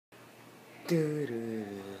Happy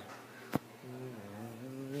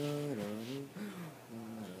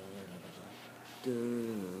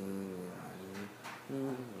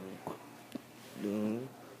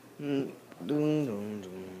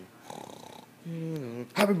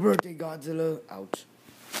birthday, Godzilla! Ouch.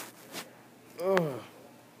 Ugh.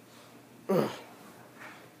 Ugh.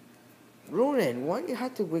 Ronan, why do you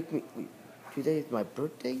have to wake me? Today is my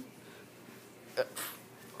birthday?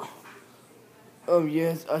 Oh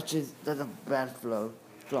yes, that's a bad flow.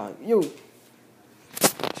 Fly. You.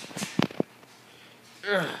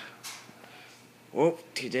 Ugh. Well,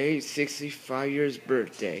 today's 65 years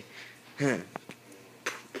birthday. Huh.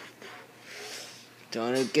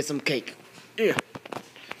 Time to get some cake. Yeah.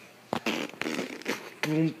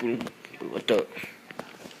 Boom, boom. What the?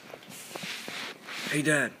 Hey,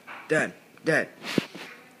 Dad. Dad. Dad.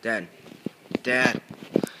 Dad. Dad.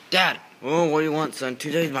 Dad. Oh, what do you want, son?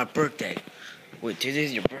 Today's my birthday. Wait,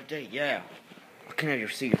 today's your birthday? Yeah. I can't even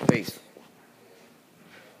see your face.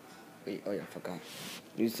 Wait, oh yeah, I forgot.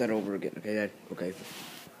 You said over again, okay, Dad? Okay.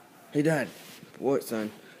 Hey, Dad. What, son?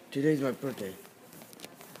 Today's my birthday.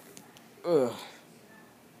 Ugh.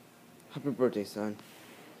 Happy birthday, son.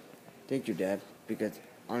 Thank you, Dad. Because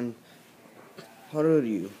I'm... How old are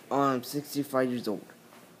you? I'm 65 years old.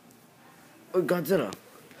 Oh, Godzilla.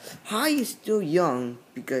 How are you still young?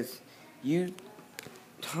 Because you...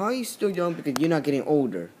 How are you still young? Because you're not getting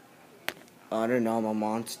older. I don't know, I'm a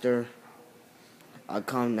monster. I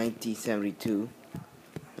come 1972.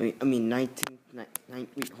 I mean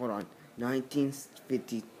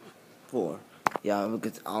 1954. Yeah,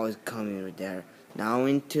 because I was coming right there. Now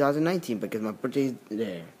in 2019 because my birthday's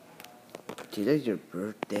there. Today's your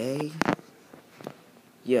birthday?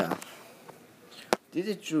 Yeah. This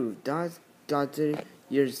is true. That's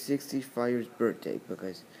your 65 years birthday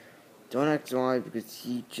because don't ask why because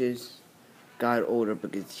he just got older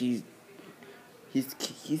because he's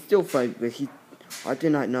still fighting because I do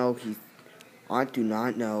not know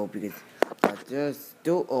because Godzilla's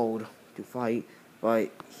still old to fight,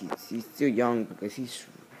 but he's still young because he's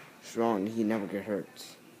strong. He never get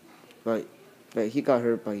hurt, but he got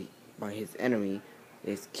hurt by his enemy.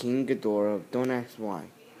 Is King Ghidorah. Don't ask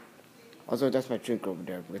why. Also, that's my drink over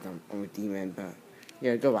there because I'm a demon. But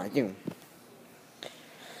yeah, go back.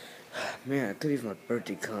 Man, I could my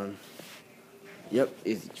birthday come. Yep,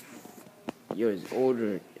 you're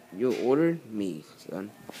older. You're older than me, son.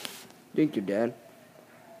 Thank you, Dad.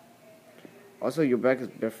 Also, your back is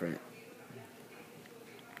different.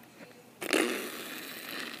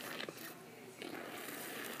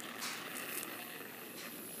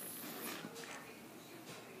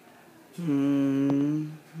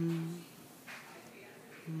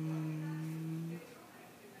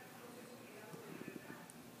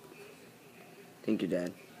 Thank you,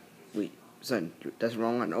 Dad. Wait, son, that's the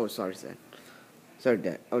wrong one. Oh, sorry, son. Sorry,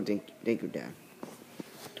 Dad. Oh, thank you, Dad.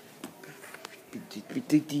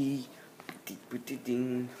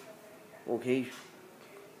 Okay.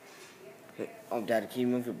 Oh, Dad, can you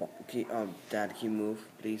move your okay, Dad, can you move,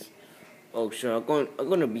 please? Oh, sure. I'm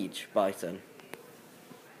going to beach. Bye, son.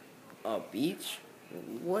 Beach?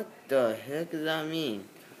 What the heck does that mean?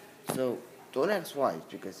 So, don't ask why,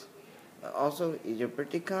 because also, if your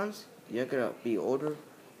birthday comes, you're gonna be older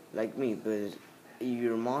like me, but if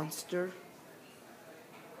you're a monster,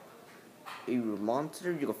 you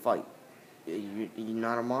can fight. If you're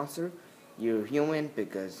not a monster, you're human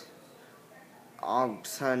because I'm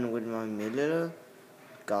son with my little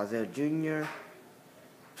Godzilla Jr.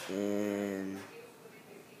 and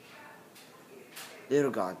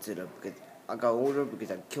little Godzilla because I got older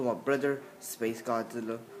because I killed my brother, Space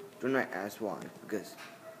Godzilla. Do not ask why because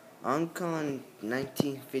I'm calling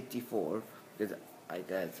 1954 because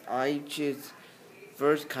I choose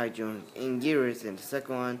first kaiju in Gears and the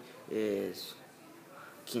second one is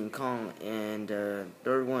King Kong and the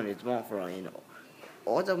third one is Mothra and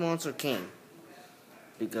all the monsters came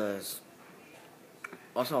because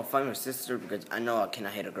also I'll find my sister because I know I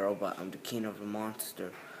cannot hit a girl but I'm the king of the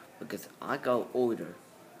monster because I got older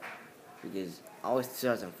because I was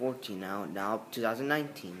 2014 now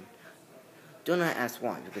 2019. Do not ask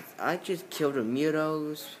why because I just killed the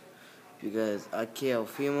Mutos because I killed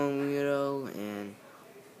female Muto and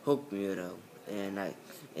Hulk Muto and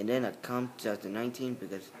then I come 2019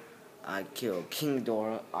 because I killed King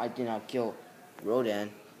Ghidorah. I did not kill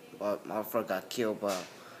Rodan, but my friend got killed by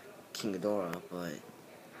King Ghidorah, but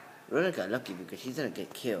Rodan got lucky because he's gonna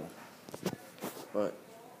get killed. But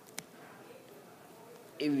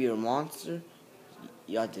if you're a monster,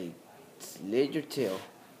 you have to slit your tail.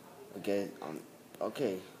 Okay,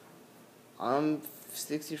 I'm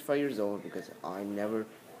 65 years old because I never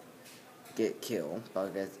get killed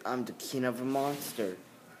because I'm the king of a monster.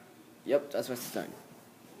 Yep, that's my son.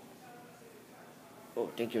 Oh,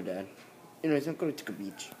 thank you, Dad. Anyways, I'm going to the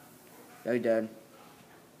beach. Hey, Dad.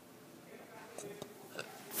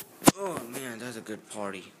 Oh man, that's a good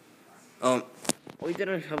party. We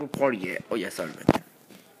didn't have a party yet. Oh yeah, sorry about that.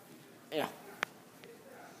 Yeah.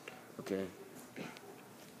 Okay.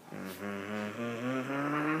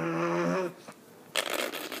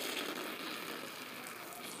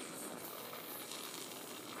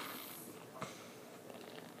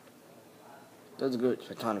 That's good.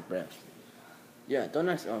 Platonic breath. Yeah, don't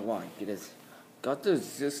ask why, because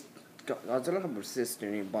Godzilla have a sister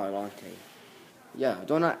named Biolante. Yeah,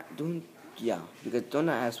 yeah, because don't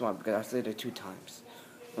ask why, because I said it 2 times.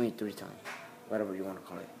 I mean 3 times. Whatever you want to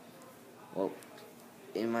call it. Well,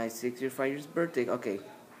 in my 65 years birthday, okay.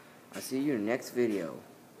 I'll see you in the next video.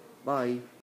 Bye.